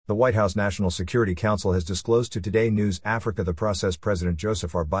The White House National Security Council has disclosed to Today News Africa the process President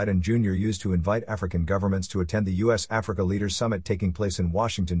Joseph R. Biden Jr. used to invite African governments to attend the U.S. Africa Leaders Summit taking place in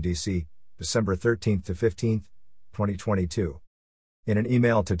Washington, D.C., December 13 to 15, 2022. In an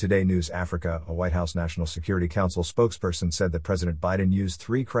email to Today News Africa, a White House National Security Council spokesperson said that President Biden used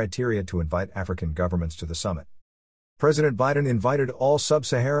three criteria to invite African governments to the summit. President Biden invited all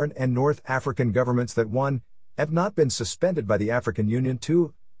sub-Saharan and North African governments that 1. Have not been suspended by the African Union,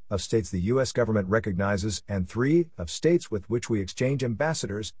 2. Of states the U.S. government recognizes, and 3. Of states with which we exchange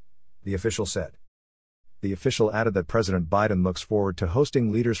ambassadors, the official said. The official added that President Biden looks forward to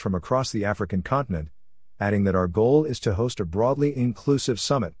hosting leaders from across the African continent, adding that our goal is to host a broadly inclusive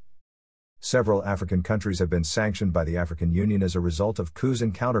summit. Several African countries have been sanctioned by the African Union as a result of coups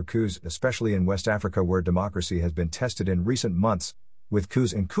and counter-coups, especially in West Africa where democracy has been tested in recent months, with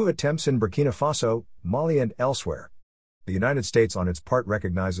coups and coup attempts in Burkina Faso, Mali and elsewhere. The United States on its part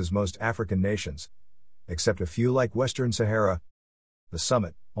recognizes most African nations, except a few like Western Sahara. The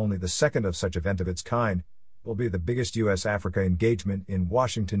summit, only the second of such event of its kind, will be the biggest U.S.-Africa engagement in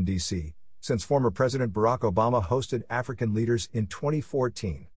Washington, D.C., since former President Barack Obama hosted African leaders in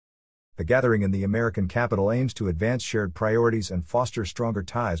 2014. The gathering in the American capital aims to advance shared priorities and foster stronger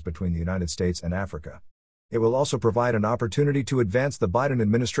ties between the United States and Africa. It will also provide an opportunity to advance the Biden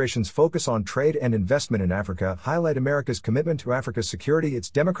administration's focus on trade and investment in Africa, highlight America's commitment to Africa's security, its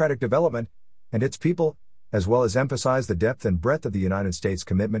democratic development, and its people, as well as emphasize the depth and breadth of the United States'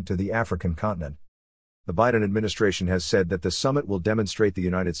 commitment to the African continent. The Biden administration has said that the summit will demonstrate the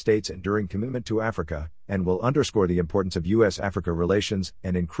United States' enduring commitment to Africa, and will underscore the importance of U.S.-Africa relations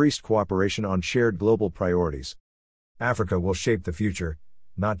and increased cooperation on shared global priorities. Africa will shape the future,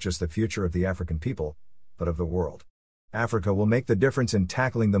 not just the future of the African people, but of the world. Africa will make the difference in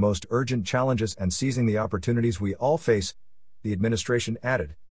tackling the most urgent challenges and seizing the opportunities we all face, the administration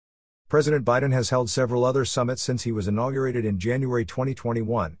added. President Biden has held several other summits since he was inaugurated in January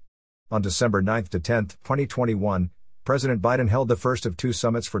 2021. On December 9 to 10, 2021, President Biden held the first of two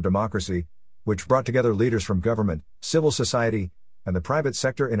summits for democracy, which brought together leaders from government, civil society, and the private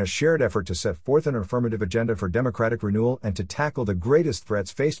sector in a shared effort to set forth an affirmative agenda for democratic renewal and to tackle the greatest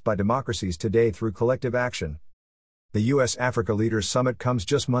threats faced by democracies today through collective action. The U.S. Africa Leaders Summit comes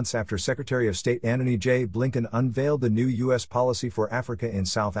just months after Secretary of State Antony J. Blinken unveiled the new U.S. policy for Africa in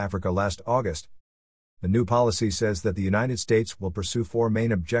South Africa last August. The new policy says that the United States will pursue four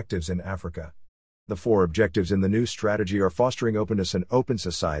main objectives in Africa. The four objectives in the new strategy are fostering openness and open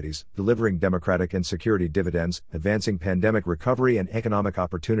societies, delivering democratic and security dividends, advancing pandemic recovery and economic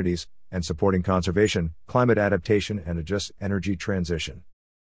opportunities, and supporting conservation, climate adaptation and a just energy transition.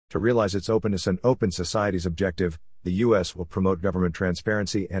 To realize its openness and open societies objective, the U.S. will promote government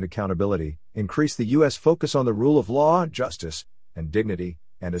transparency and accountability, increase the U.S. focus on the rule of law, justice, and dignity,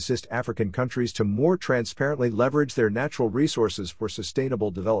 and assist African countries to more transparently leverage their natural resources for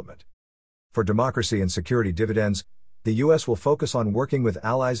sustainable development. For democracy and security dividends, the U.S. will focus on working with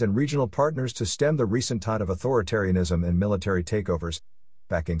allies and regional partners to stem the recent tide of authoritarianism and military takeovers,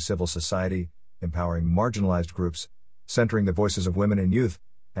 backing civil society, empowering marginalized groups, centering the voices of women and youth,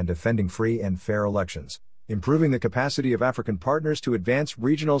 and defending free and fair elections, improving the capacity of African partners to advance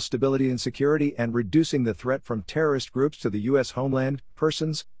regional stability and security, and reducing the threat from terrorist groups to the U.S. homeland,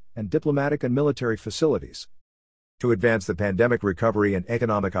 persons, and diplomatic and military facilities. To advance the pandemic recovery and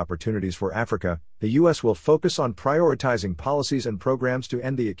economic opportunities for Africa, the U.S. will focus on prioritizing policies and programs to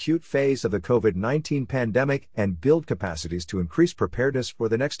end the acute phase of the COVID-19 pandemic and build capacities to increase preparedness for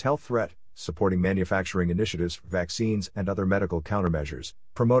the next health threat, supporting manufacturing initiatives for vaccines and other medical countermeasures,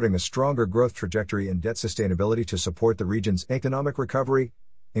 promoting a stronger growth trajectory and debt sustainability to support the region's economic recovery,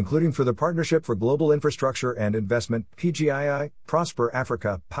 including through the Partnership for Global Infrastructure and Investment, PGII, Prosper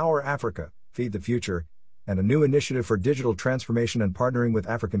Africa, Power Africa, Feed the Future, and a new initiative for digital transformation and partnering with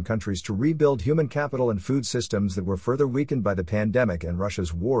African countries to rebuild human capital and food systems that were further weakened by the pandemic and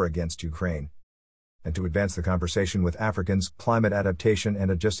Russia's war against Ukraine. And to advance the conversation with Africans, climate adaptation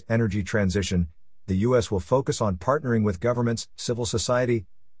and a just energy transition, the U.S. will focus on partnering with governments, civil society,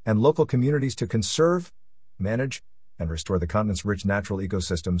 and local communities to conserve, manage, and restore the continent's rich natural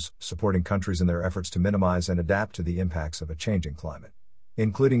ecosystems, supporting countries in their efforts to minimize and adapt to the impacts of a changing climate,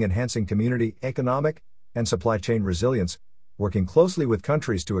 including enhancing community, economic, and supply chain resilience, working closely with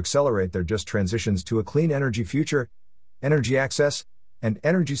countries to accelerate their just transitions to a clean energy future, energy access, and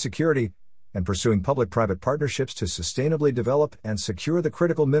energy security, and pursuing public-private partnerships to sustainably develop and secure the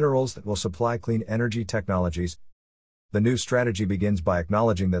critical minerals that will supply clean energy technologies. The new strategy begins by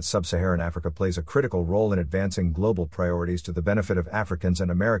acknowledging that sub-Saharan Africa plays a critical role in advancing global priorities to the benefit of Africans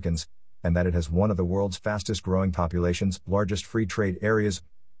and Americans, and that it has one of the world's fastest-growing populations, largest free trade areas,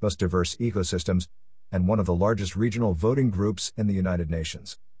 most diverse ecosystems, and one of the largest regional voting groups in the United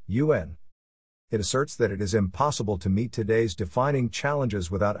Nations, UN. It asserts that it is impossible to meet today's defining challenges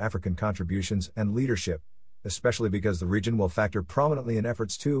without African contributions and leadership, especially because the region will factor prominently in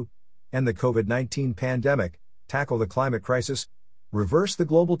efforts to end the COVID-19 pandemic, tackle the climate crisis, reverse the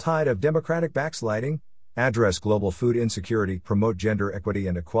global tide of democratic backsliding, address global food insecurity, promote gender equity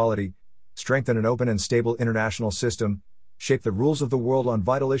and equality, strengthen an open and stable international system, shape the rules of the world on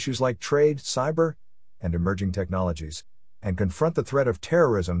vital issues like trade, cyber, and emerging technologies, and confront the threat of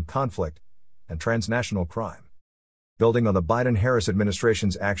terrorism, conflict, and transnational crime. Building on the Biden-Harris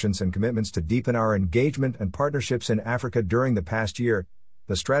administration's actions and commitments to deepen our engagement and partnerships in Africa during the past year,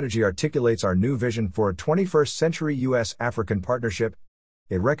 the strategy articulates our new vision for a 21st-century U.S.-African partnership.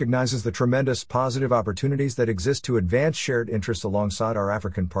 It recognizes the tremendous positive opportunities that exist to advance shared interests alongside our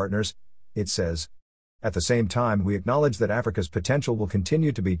African partners, it says. At the same time, we acknowledge that Africa's potential will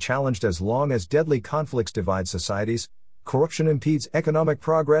continue to be challenged as long as deadly conflicts divide societies, corruption impedes economic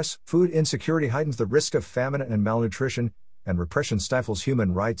progress, food insecurity heightens the risk of famine and malnutrition, and repression stifles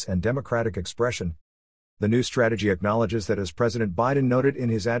human rights and democratic expression. The new strategy acknowledges that, as President Biden noted in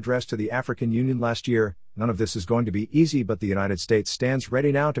his address to the African Union last year, none of this is going to be easy, but the United States stands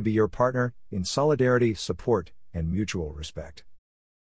ready now to be your partner in solidarity, support, and mutual respect.